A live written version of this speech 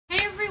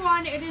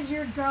everyone, it is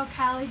your girl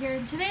Callie here,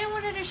 and today I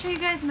wanted to show you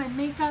guys my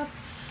makeup.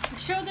 I've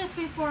showed this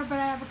before, but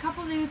I have a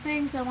couple new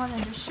things I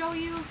wanted to show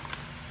you.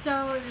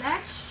 So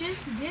let's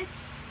just get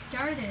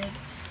started.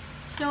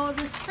 So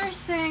this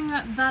first thing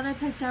that I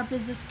picked up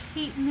is this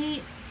Kate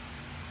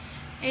Mates,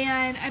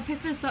 and I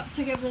picked this up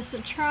to give this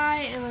a try.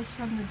 It was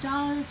from the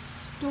dollar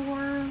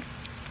store,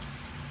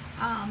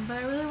 but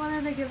I really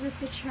wanted to give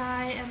this a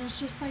try, and it's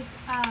just like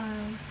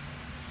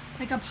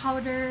a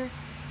powder.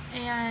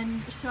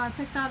 And so I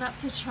picked that up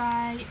to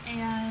try,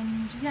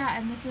 and yeah,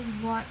 and this is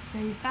what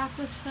the back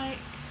looks like.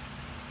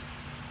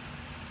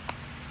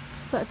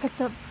 So I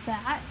picked up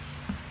that,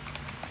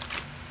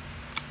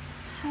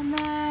 and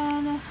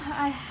then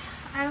I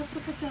also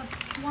picked up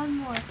one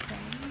more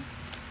thing.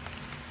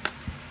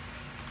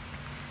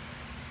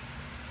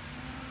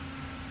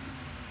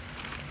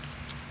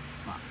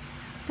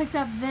 Picked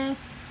up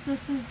this.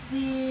 This is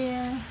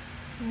the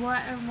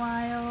Wet n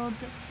Wild.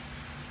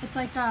 It's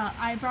like a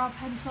eyebrow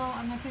pencil,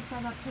 and I picked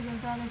that up to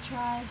give that a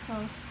try. So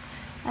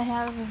I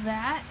have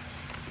that.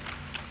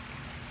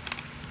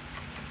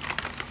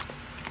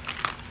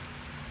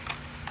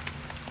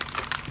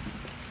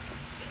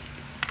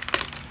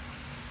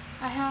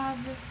 I have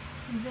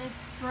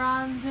this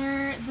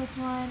bronzer. This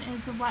one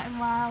is the Wet n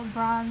Wild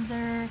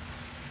bronzer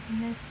in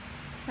this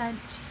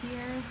scent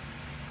here.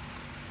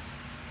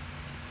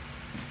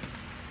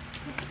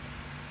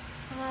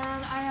 And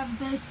then I have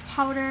this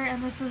powder,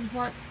 and this is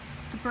what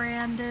the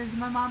brand is.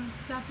 My mom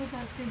got this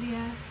at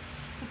CVS.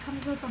 It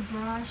comes with a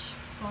brush,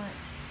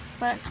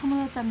 but it comes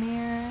with a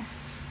mirror.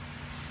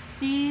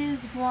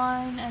 These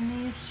one and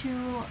these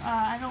two,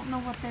 I don't know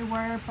what they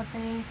were, but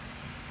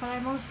I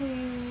mostly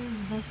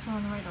use this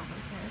one right over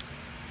here.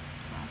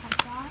 So I have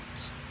that.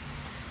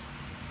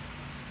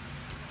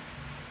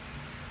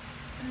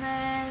 And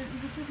then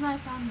this is my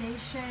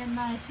foundation.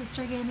 My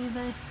sister gave me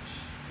this.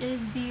 It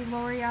is the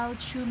L'Oreal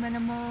True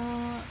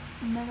Minimal.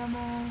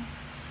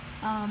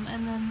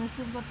 And then this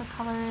is what the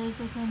color is.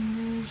 It's in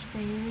Rouge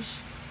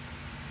Beige.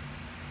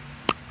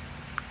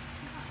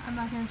 I'm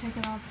not going to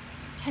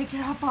take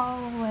it up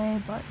all the way,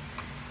 but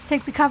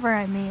take the cover,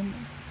 I mean.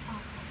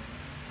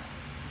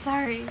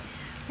 Sorry.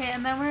 Okay,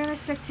 and then we're going to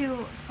stick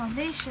to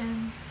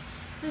foundations.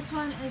 This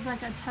one is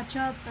like a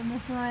touch-up, and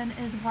this one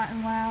is Wet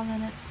n Wild,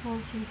 and it's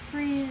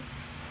cruelty-free.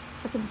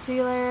 It's a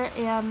concealer,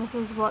 and this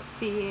is what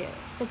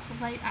it's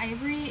Light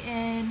Ivory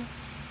in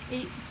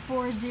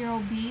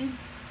 840B.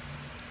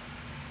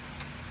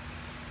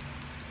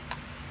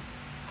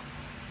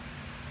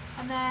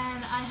 And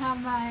then I have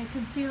my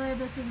concealer.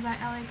 This is my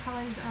LA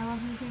Colors. I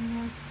love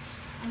using this.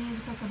 I need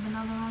to pick up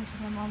another one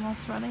because I'm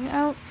almost running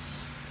out.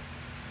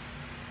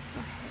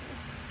 Okay,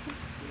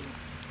 let's see.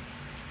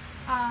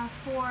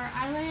 For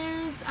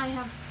eyeliners, I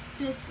have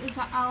this is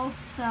the e.l.f.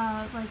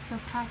 the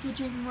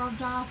packaging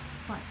rubbed off,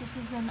 but this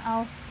is an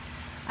e.l.f.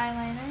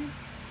 eyeliner.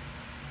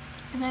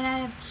 And then I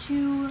have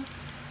two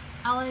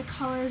LA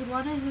Colors.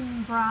 One is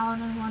in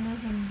brown and one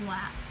is in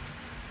black.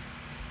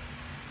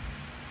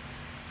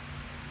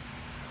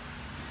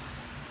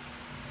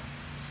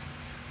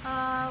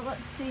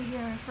 Let's see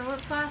here. For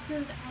lip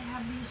glosses, I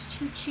have these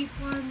two cheap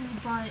ones,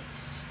 but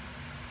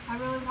I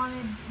really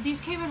wanted, these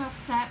came in a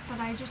set, but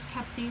I just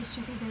kept these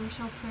because they were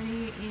so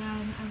pretty,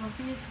 and I love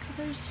these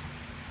colors.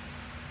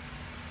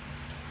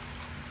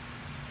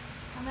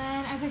 And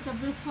then I picked up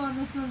this one.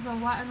 This one's a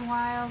Wet n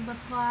Wild lip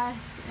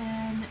gloss,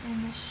 and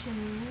in the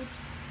shade,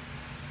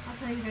 I'll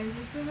tell you guys,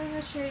 it's in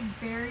the shade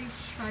Berry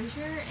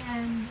Treasure,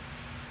 and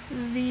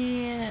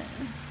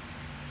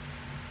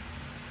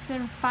it's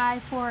in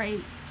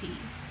 548D.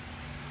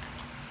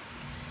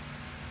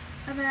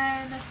 And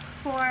then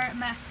for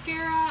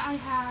mascara, I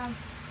have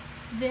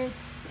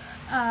this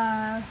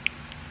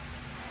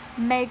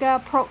Mega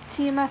Pro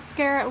T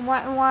mascara at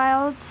Wet n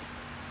Wild.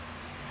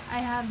 I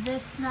have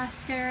this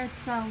mascara, it's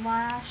the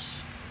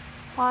Lash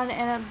one,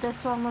 and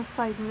this one looks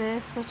like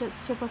this, which is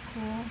super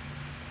cool.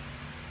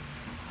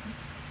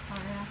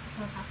 Sorry, I have to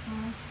put it back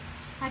on.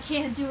 I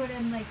can't do it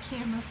in like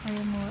camera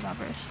frame or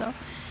whatever, so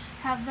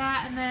have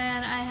that. And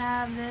then I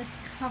have this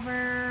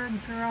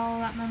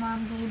CoverGirl that my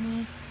mom gave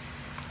me.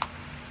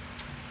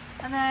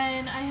 And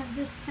then I have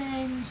this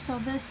thing. So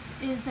this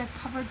is a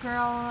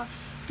CoverGirl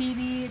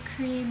BB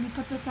cream. You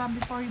put this on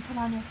before you put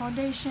on your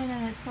foundation,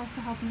 and it's supposed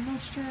to help you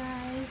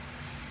moisturize.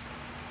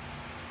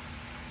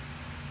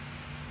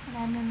 And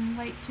I'm in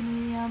light to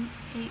medium,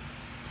 8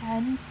 to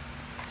 10.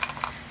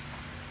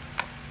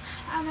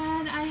 And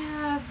then I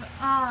have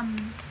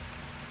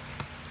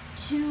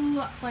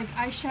two like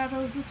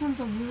eyeshadows. This one's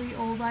a really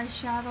old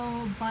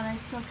eyeshadow, but I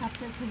still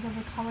kept it because of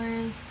the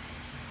colors.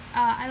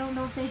 I don't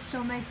know if they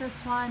still make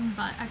this one,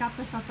 but I got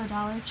this at the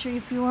Dollar Tree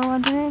if you were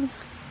wondering.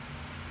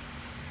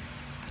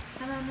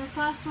 And then this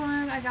last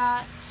one I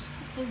got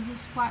is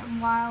this Wet n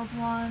Wild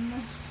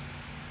one.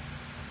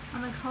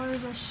 And the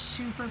colors are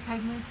super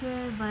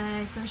pigmented,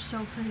 like they're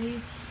so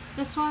pretty.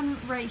 This one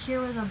right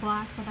here was a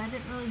black, but I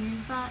didn't really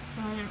use that,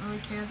 so I didn't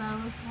really care that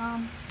it was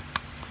gone.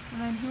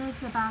 And then here's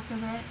the back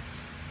of it.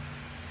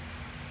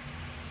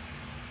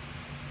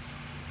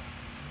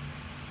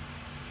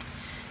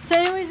 So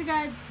anyways,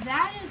 guys,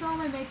 that is all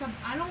my makeup.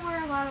 I don't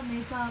wear a lot of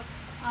makeup.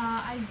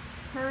 I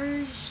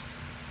purged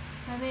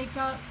my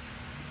makeup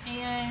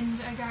and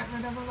I got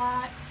rid of a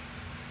lot.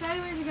 So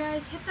anyways, you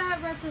guys, hit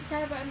that red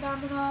subscribe button down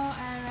below,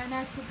 and right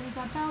next to it is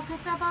that bell.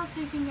 Click that bell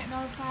so you can get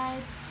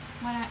notified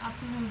when I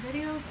upload new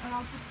videos, and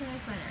I'll talk to you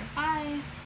guys later. Bye!